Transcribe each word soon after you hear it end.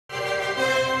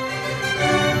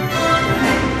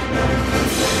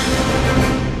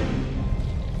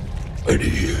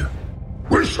Eddie,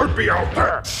 we should be out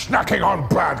there snacking on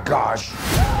bad guys.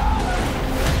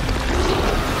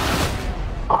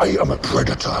 I am a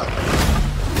predator.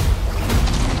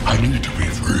 I need to be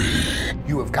free.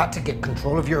 You have got to get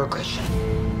control of your aggression,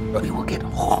 or you will get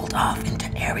hauled off into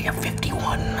Area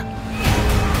 51.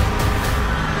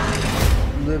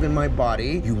 You live in my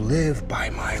body. You live by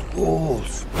my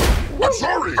rules. I'm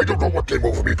sorry. I don't know what came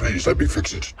over me. Please let me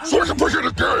fix it so I can play it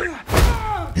again.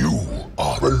 You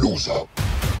are a loser.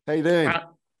 How you doing?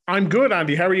 I'm good,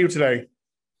 Andy. How are you today?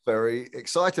 Very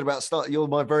excited about starting. You're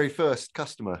my very first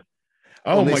customer.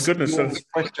 Oh, my goodness.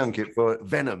 Press junket for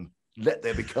Venom. Let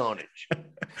There Be Carnage.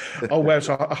 Oh, wow.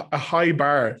 So a high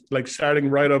bar, like starting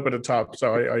right up at the top.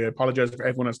 So I apologize if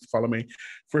everyone has to follow me.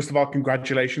 First of all,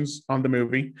 congratulations on the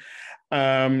movie.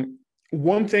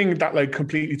 One thing that like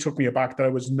completely took me aback that I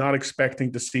was not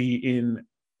expecting to see in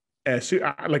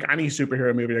like any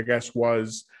superhero movie, I guess,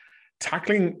 was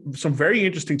tackling some very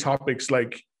interesting topics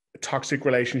like toxic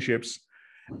relationships,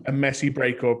 a messy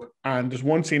breakup, and there's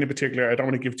one scene in particular, I don't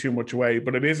want to give too much away,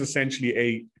 but it is essentially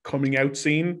a coming out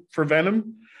scene for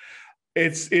Venom.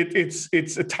 It's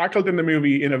tackled in the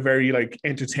movie in a very like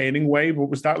entertaining way,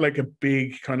 but was that like a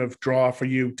big kind of draw for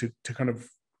you to kind of,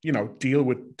 you know, deal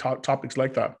with topics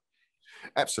like that?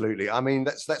 Absolutely. I mean,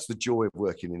 that's the joy of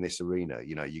working in this arena.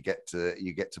 You know, you get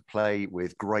to play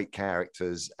with great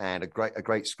characters and a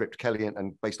great script,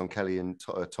 and based on Kelly and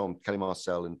Kelly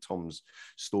Marcel and Tom's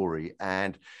story,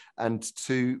 and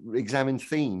to examine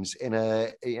themes in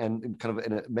a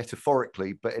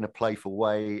metaphorically, but in a playful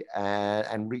way,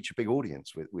 and reach a big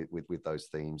audience with those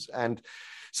themes. And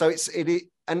so I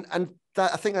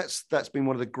think that's been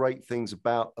one of the great things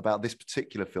about this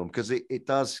particular film, because it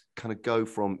does kind of go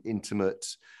from intimate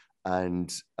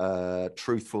and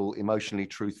truthful, emotionally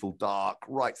truthful, dark,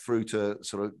 right through to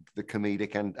sort of the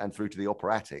comedic and through to the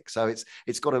operatic. So it's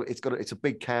a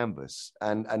big canvas,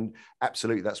 and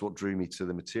absolutely that's what drew me to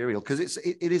the material, because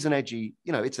it is an edgy,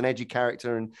 you know, it's an edgy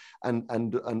character, and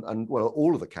well,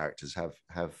 all of the characters have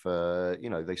you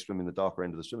know, they swim in the darker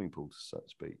end of the swimming pool, so to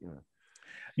speak, you know.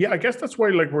 Yeah, I guess that's why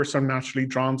like we're so naturally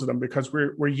drawn to them, because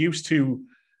we're used to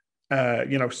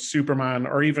you know, Superman,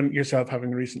 or even yourself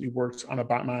having recently worked on a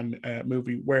Batman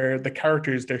movie, where the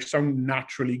characters, they're so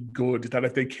naturally good that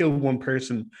if they kill one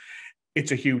person,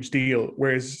 it's a huge deal.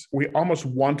 Whereas we almost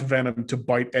want Venom to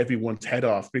bite everyone's head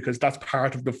off, because that's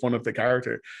part of the fun of the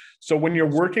character. So when you're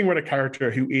working with a character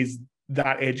who is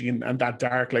that edgy and that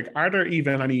dark, like, are there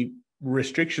even any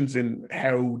restrictions in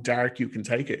how dark you can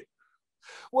take it?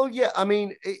 Well, yeah, I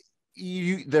mean,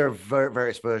 there are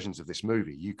various versions of this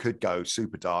movie. You could go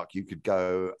super dark, you could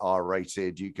go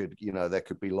R-rated, you could, you know, there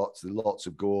could be lots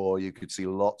of gore, you could see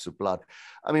lots of blood.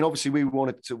 I mean, obviously, we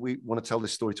want to tell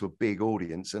this story to a big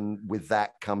audience, and with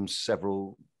that comes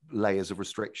several layers of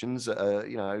restrictions.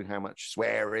 You know, how much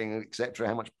swearing, etc.,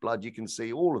 how much blood you can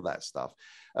see, all of that stuff.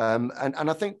 And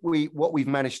I think what we've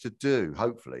managed to do,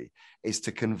 hopefully, is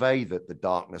to convey the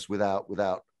darkness without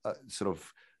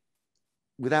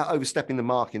overstepping the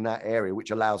mark in that area,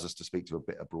 which allows us to speak to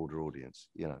a broader audience,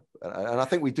 you know. And I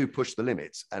think we do push the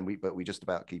limits, but we just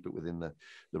about keep it within the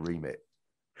remit.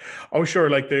 Oh,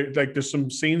 sure. Like there's some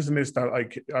scenes in this that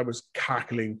like I was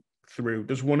cackling through.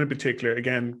 There's one in particular,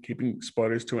 again, keeping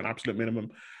spoilers to an absolute minimum,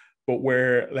 but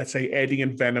where, let's say, Eddie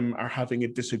and Venom are having a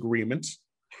disagreement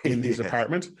in his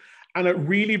apartment. And it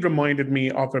really reminded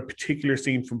me of a particular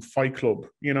scene from Fight Club,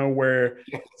 you know, where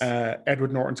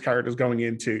Edward Norton's character is going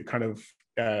in to kind of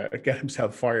get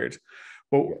himself fired.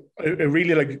 But it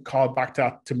really like called back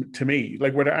to me.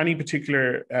 Like, were there any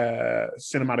particular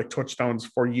cinematic touchstones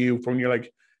for you from you're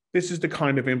like, this is the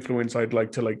kind of influence I'd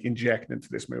like to like inject into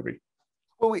this movie?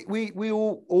 Well, we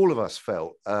all of us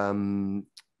felt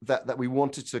that we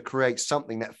wanted to create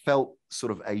something that felt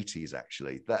sort of 80s,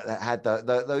 actually, that had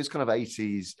those kind of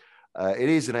 80s. It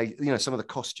is some of the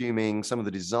costuming, some of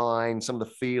the design, some of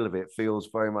the feel of it feels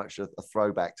very much a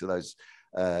throwback to those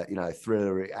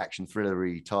action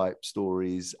thrillery type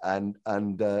stories, and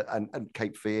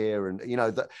Cape Fear, and you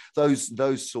know,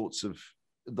 those sorts of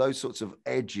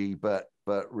edgy but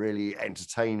really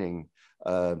entertaining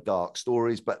dark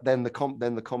stories. But then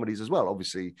the comedies as well,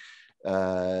 obviously.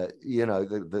 You know,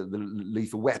 the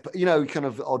Lethal Weapon, you know, kind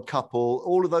of Odd Couple,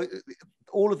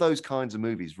 all of those kinds of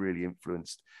movies really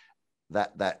influenced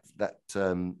that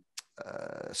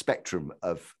spectrum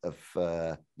of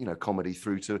you know, comedy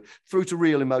through to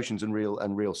real emotions and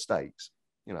real stakes,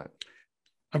 you know.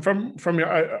 And from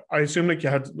your, I assume like you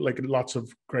had like lots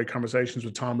of great conversations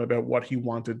with Tom about what he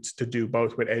wanted to do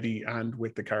both with Eddie and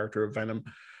with the character of Venom.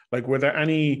 Like,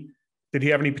 did he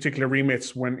have any particular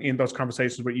remits when in those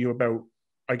conversations with you about, you know,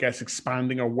 I guess,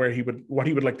 expanding, or what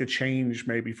he would like to change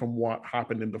maybe from what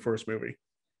happened in the first movie.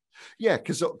 Yeah,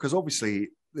 because obviously,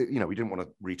 you know, we didn't want to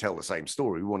retell the same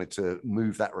story. We wanted to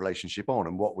move that relationship on,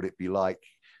 and what would it be like?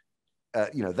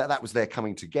 You know, that was their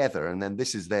coming together, and then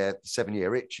this is their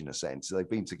 7-year itch in a sense. They've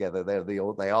been together.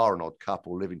 They are an odd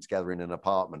couple living together in an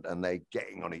apartment, and they're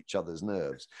getting on each other's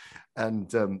nerves.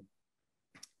 And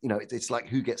you know, it's like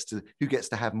who gets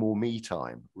to have more me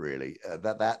time, really.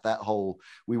 That whole,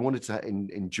 we wanted to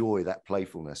enjoy that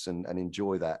playfulness and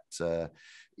enjoy that.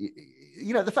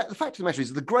 You know, the fact of the matter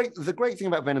is, the great thing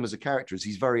about Venom as a character is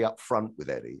he's very upfront with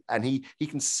Eddie, and he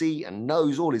can see and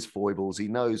knows all his foibles. He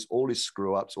knows all his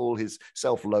screw ups, all his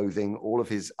self-loathing, all of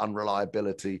his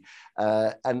unreliability,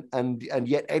 and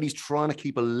yet Eddie's trying to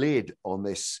keep a lid on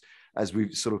this, as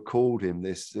we've sort of called him,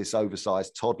 this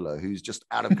oversized toddler who's just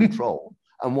out of control.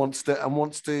 And wants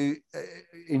to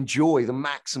enjoy the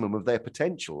maximum of their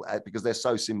potential because they're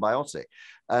so symbiotic,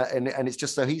 and it's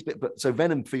just so so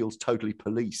Venom feels totally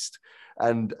policed,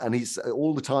 and he's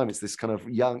all the time. It's this kind of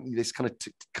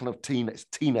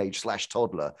teenage /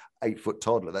 toddler, 8-foot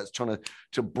toddler that's trying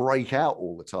to break out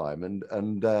all the time, and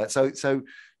so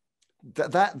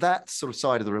that sort of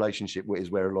side of the relationship is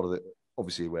where a lot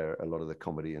of the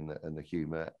comedy and the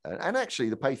humor and actually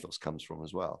the pathos comes from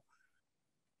as well.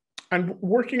 And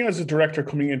working as a director,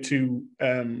 coming into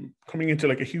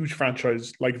like a huge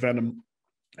franchise like Venom,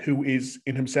 who is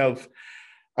in himself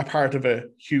a part of a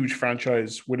huge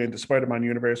franchise within the Spider-Man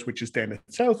universe, which is then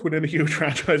itself within a huge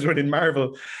franchise within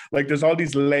Marvel. Like, there's all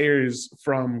these layers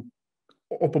from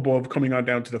up above coming on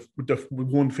down to the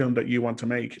one film that you want to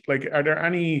make. Like,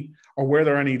 were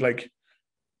there any like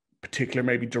particular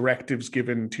maybe directives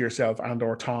given to yourself and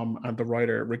or Tom and the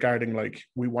writer regarding, like,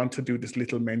 we want to do this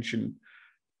little mention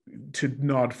to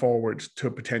nod forward to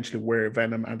potentially where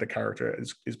Venom and the character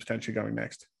is potentially going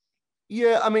next?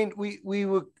 Yeah, I mean, we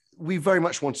very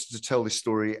much wanted to tell this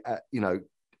story, you know,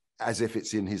 as if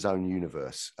it's in his own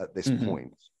universe at this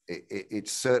point.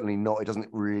 It's certainly not. It doesn't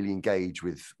really engage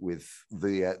with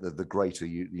the greater,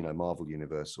 you know, Marvel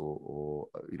universe or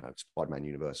you know, Spider-Man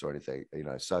universe or anything, you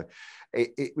know. So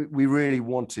we really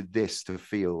wanted this to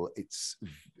feel it's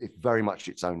very much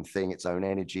its own thing, its own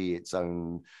energy, its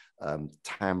own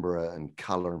timbre and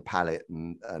color and palette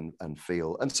and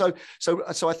feel. And so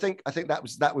I think that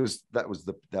was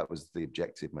the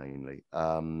objective mainly.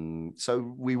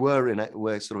 So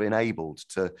we're sort of enabled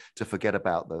to forget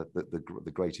about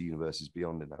the greater universes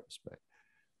beyond in that respect.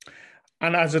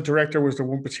 And as a director, was there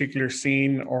one particular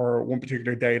scene or one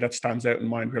particular day that stands out in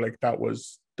mind where, like, that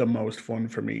was the most fun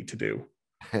for me to do?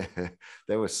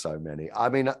 There were so many. I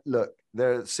mean, look,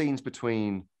 there are scenes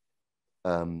between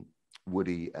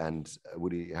Woody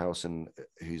Harrelson,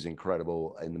 who's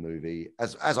incredible in the movie,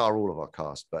 as are all of our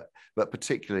cast, but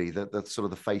particularly the sort of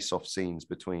the face-off scenes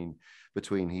between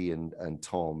he and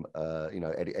Tom. You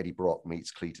know, Eddie Brock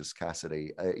meets Cletus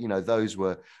Cassidy. You know, those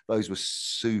were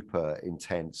super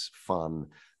intense, fun.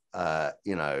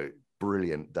 You know,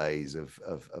 brilliant days of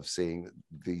seeing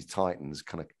these titans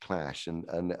kind of clash and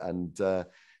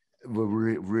were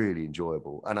really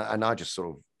enjoyable. And I just sort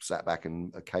of sat back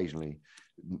and occasionally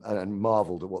and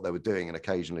marveled at what they were doing, and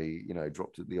occasionally, you know,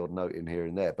 dropped the odd note in here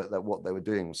and there. But what they were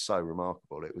doing was so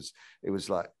remarkable. It was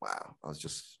like, wow, it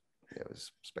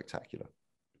was spectacular.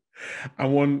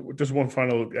 And one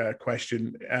final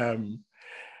question.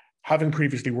 Having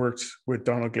previously worked with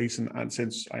Donald Gleason, and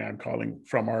since I am calling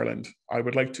from Ireland, I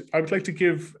would like to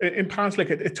give in past like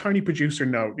a tiny producer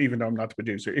note, even though I'm not the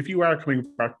producer. If you are coming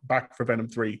back for Venom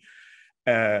 3,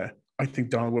 I think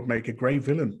Donald would make a great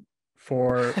villain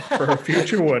for a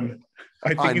future one.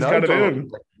 I think he's got it in.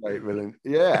 Great villain.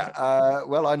 Yeah.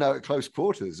 Well, I know at close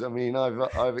quarters. I mean,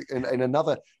 I've in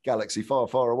another galaxy far,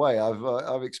 far away,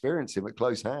 I've experienced him at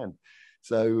close hand.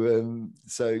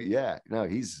 So yeah, no,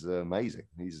 he's amazing.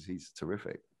 He's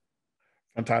terrific.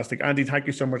 Fantastic. Andy, thank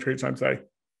you so much for your time today.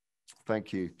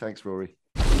 Thank you. Thanks, Rory.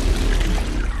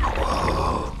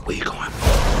 Whoa, where you going?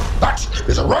 That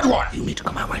is a red one. You need to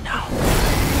come out right now.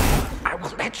 I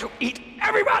will let you eat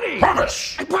everybody.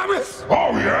 Promise. I promise.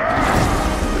 Oh yeah.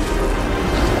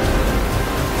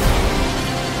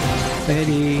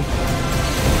 Betty,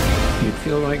 you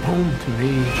feel like home to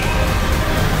me.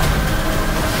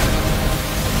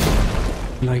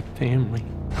 Like family.